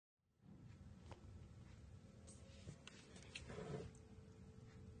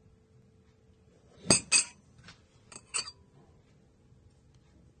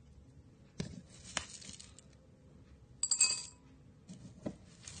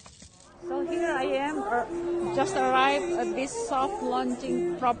So here I am, just arrived at this soft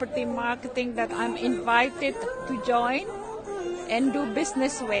launching property marketing that I'm invited to join and do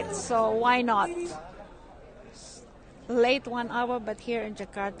business with. So why not? Late 1 hour, but here in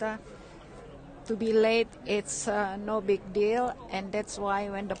Jakarta, to be late, it's no big deal. And that's why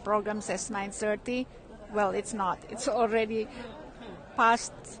when the program says 9:30, well, it's not. It's already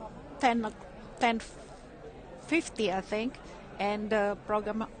past 10:50, I think. And the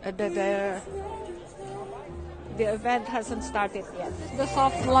program, the event hasn't started yet. The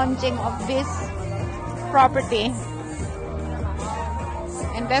soft launching of this property,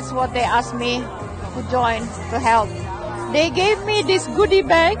 and that's what they asked me to join to help. They gave me this goodie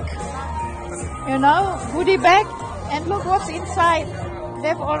bag, goodie bag, and look what's inside.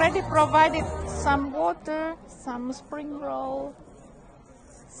 They've already provided some water, some spring roll,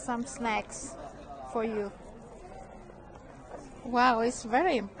 some snacks for you. Wow, it's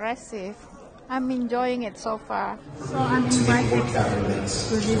very impressive. I'm enjoying it so far. So I'm invited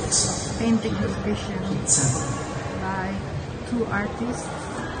to this painting exhibition by two artists.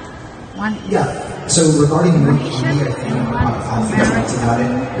 One So regarding Indonesian and one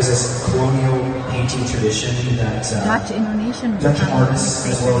American. there's this colonial painting tradition that Dutch artists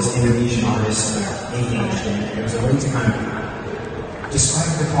as well as Indonesian artists engaged in. It was a way to kind of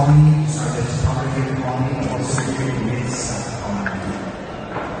describe the colony, the topography of the colony, and also create myths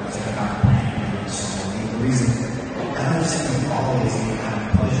the reason I understand always kind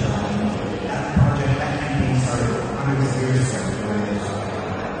of pleasure that project, that campaign started hundreds of years ago.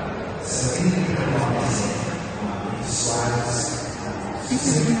 So anything that This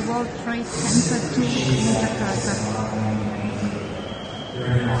is in the World Trade Center 2 in Jakarta.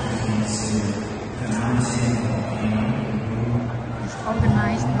 It's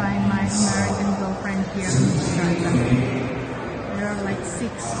organized by my American girlfriend here in Jakarta. There are like 6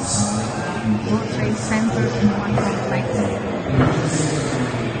 World Trade Centers in one complex.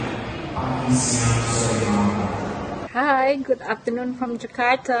 Hi, good afternoon from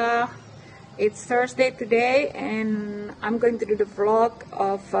Jakarta. It's Thursday today, and I'm going to do the vlog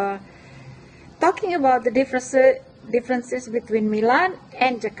of talking about the differences between Milan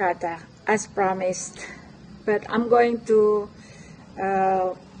and Jakarta, as promised. But I'm going to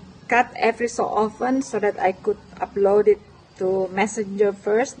cut every so often so that I could upload it to Messenger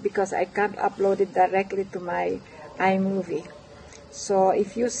first, because I can't upload it directly to my iMovie. So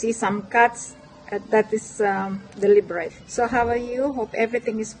if you see some cuts, that is deliberate. So how are you? Hope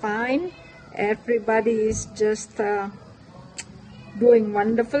everything is fine. Everybody is just doing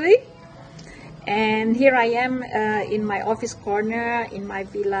wonderfully. And here I am in my office corner in my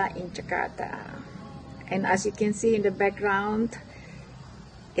villa in Jakarta. And as you can see in the background,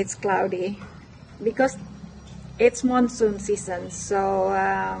 it's cloudy because it's monsoon season, so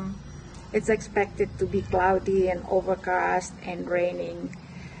it's expected to be cloudy and overcast and raining.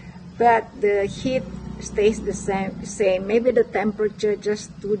 But the heat stays the same. Maybe the temperature just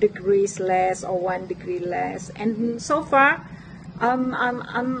 2 degrees less or 1 degree less. And so far, I'm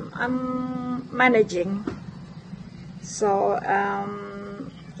managing. So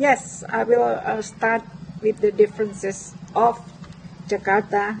yes, I will start with the differences of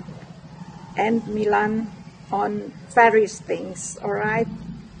Jakarta and Milan on various things. All right.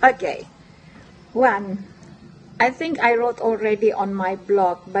 Okay. 1. I think I wrote already on my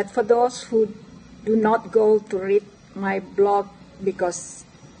blog, but for those who do not go to read my blog, because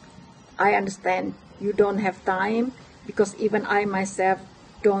I understand you don't have time, because even I myself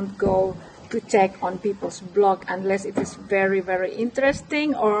don't go to check on people's blog unless it is very, very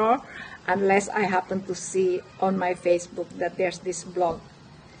interesting, or unless I happen to see on my Facebook that there's this blog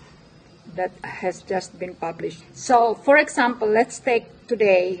that has just been published. So for example, let's take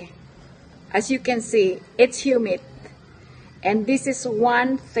today. As you can see, it's humid. And this is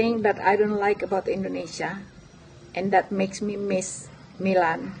one thing that I don't like about Indonesia, and that makes me miss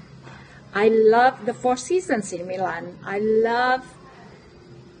Milan. I love the 4 seasons in Milan. I love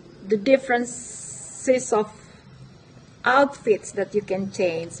the differences of outfits that you can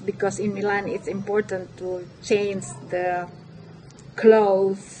change, because in Milan it's important to change the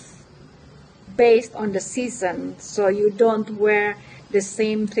clothes based on the season, so you don't wear the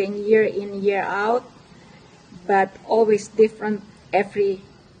same thing year in, year out, but always different every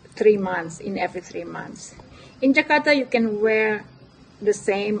 3 months, in every 3 months. In Jakarta, you can wear the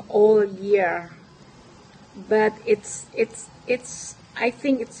same all year, but it's I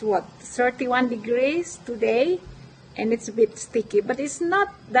think it's what, 31 degrees today, and it's a bit sticky, but it's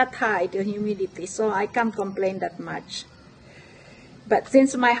not that high, the humidity, so I can't complain that much. But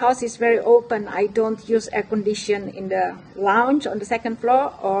since my house is very open, I don't use air condition in the lounge on the second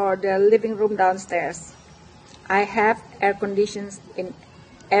floor or the living room downstairs. I have air conditions in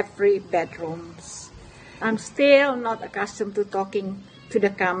every bedroom. I'm still not accustomed to talking to the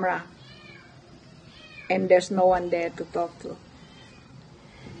camera, and there's no one there to talk to.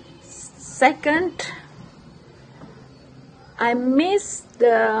 Second, I miss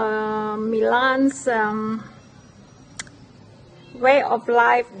the Milan's way of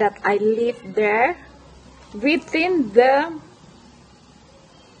life that I lived there within the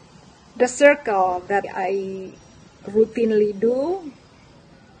circle that I routinely do,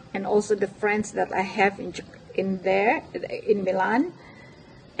 and also the friends that I have in Milan,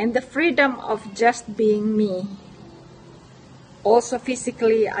 and the freedom of just being me. Also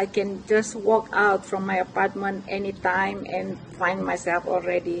physically, I can just walk out from my apartment anytime and find myself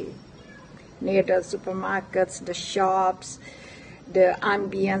already near the supermarkets, the shops, the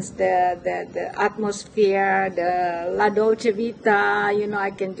ambience, the atmosphere, the La Dolce Vita. You know,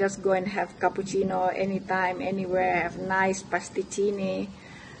 I can just go and have cappuccino anytime, anywhere, have nice pasticcini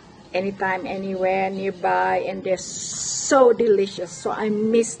anytime, anywhere nearby, and they're so delicious. So I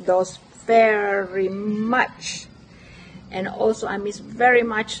miss those very much. And also I miss very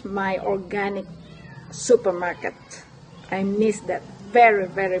much my organic supermarket. I miss that very,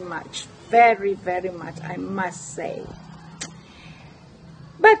 very much. Very, very much, I must say.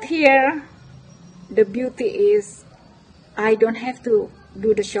 But here, the beauty is I don't have to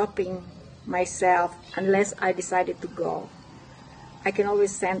do the shopping myself unless I decided to go. I can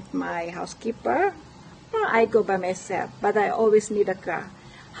always send my housekeeper, or I go by myself, but I always need a car.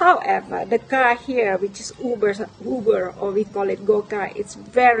 However, the car here, which is Uber, or we call it Go-Car, it's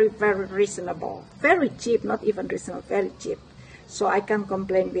very, very reasonable. Very cheap, not even reasonable, very cheap. So I can't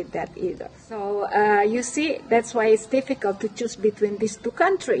complain with that either. So you see, that's why it's difficult to choose between these two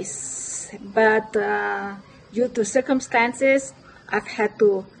countries. But due to circumstances, I've had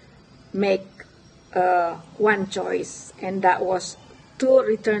to make one choice, and that was to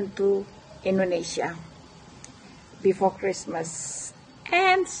return to Indonesia before Christmas.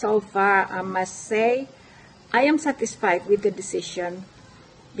 And so far, I must say, I am satisfied with the decision,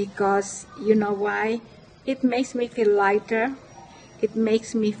 because you know why? It makes me feel lighter. It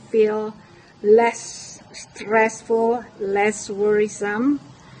makes me feel less stressful, less worrisome.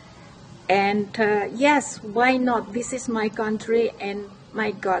 And yes, why not? This is my country, and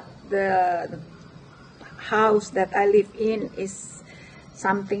my God, the house that I live in is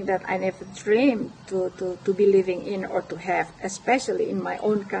something that I never dreamed to be living in or to have, especially in my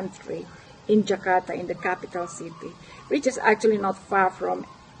own country, in Jakarta, in the capital city, which is actually not far from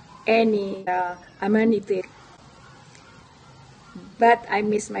any amenity. But I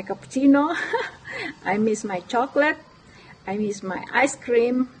miss my cappuccino, I miss my chocolate, I miss my ice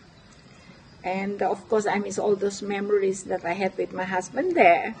cream, and of course I miss all those memories that I had with my husband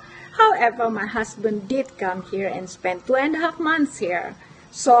there. However, my husband did come here and spend 2.5 months here.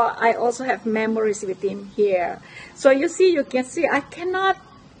 So I also have memories with him here. So you can see, I cannot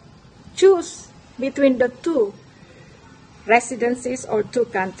choose between the two residencies or two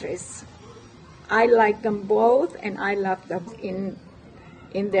countries. I like them both, and I love them in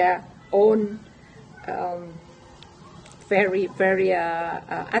their own very, very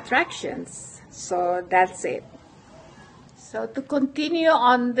attractions. So that's it. So to continue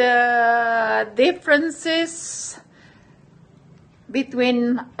on the differences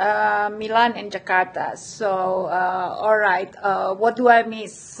between Milan and Jakarta. So, all right, what do I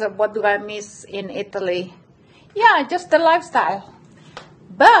miss? What do I miss in Italy? Yeah, just the lifestyle.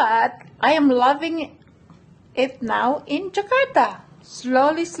 But I am loving it now in Jakarta.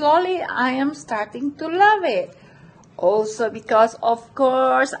 Slowly, slowly, I am starting to love it. Also because, of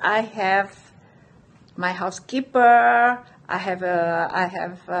course, I have my housekeeper. I have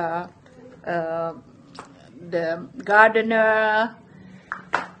the gardener.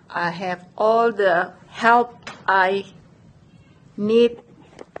 I have all the help I need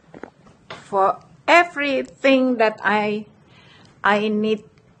for everything that I need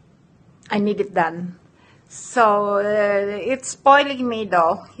it done. So it's spoiling me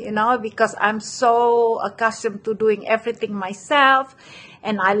though, you know, because I'm so accustomed to doing everything myself,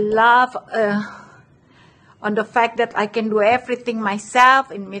 and I love on the fact that I can do everything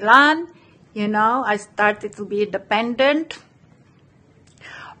myself in Milan. You know, I started to be independent,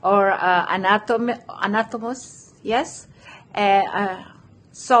 or anatomos, yes.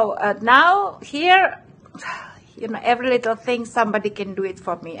 So now here, You know, every little thing somebody can do it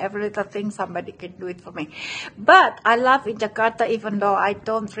for me. Every little thing somebody can do it for me. But I love in Jakarta, even though I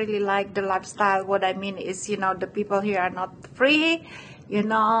don't really like the lifestyle. What I mean is, you know, the people here are not free. You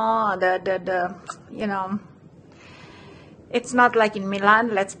know, you know, it's not like in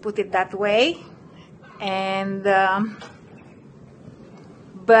Milan. Let's put it that way. And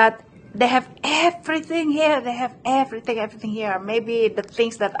but they have everything here. They have everything here. Maybe the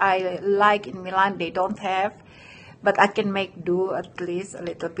things that I like in Milan they don't have, but I can make do at least a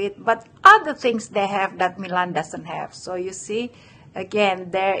little bit. But other things they have that Milan doesn't have. So you see,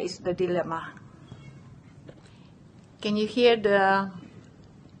 again, there is the dilemma. Can you hear the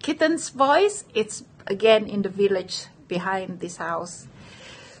kitten's voice? It's again in the village behind this house.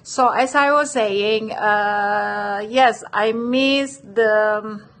 So as I was saying, yes, I miss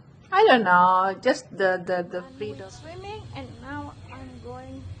the, I don't know, just the freedom. Swimming, and now I'm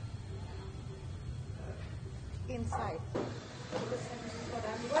going inside. This is what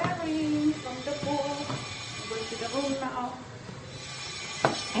I'm wearing from the pool. I'm going to the room now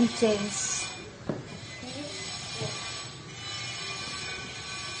and change.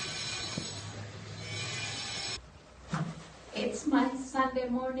 It's my Sunday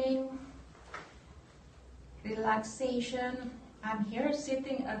morning relaxation. I'm here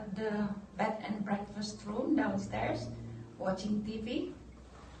sitting at the bed and breakfast room downstairs watching TV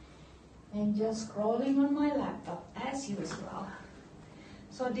and just scrolling on my laptop as usual.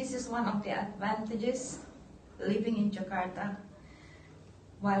 So this is one of the advantages living in Jakarta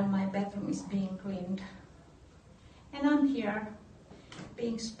while my bedroom is being cleaned. And I'm here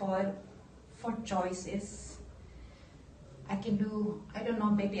being spoiled for choices. I can do, I don't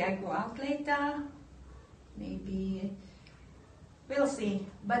know, maybe I go out later, maybe, we'll see.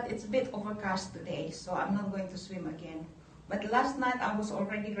 But it's a bit overcast today, so I'm not going to swim again. But last night I was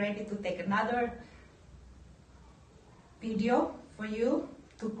already ready to take another video for you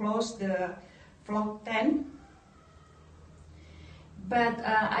to close the vlog 10. But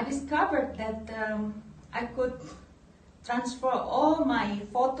I discovered that I could transfer all my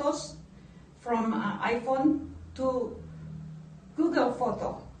photos from iPhone to Google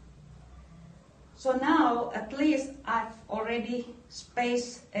Photo. So now at least I've already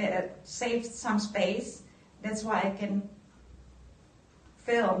saved some space. That's why I can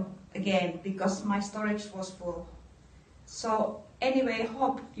film again, because my storage was full. So anyway,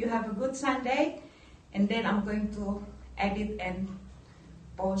 hope you have a good Sunday, and then I'm going to edit and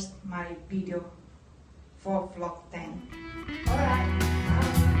post my video for vlog 10. Alright.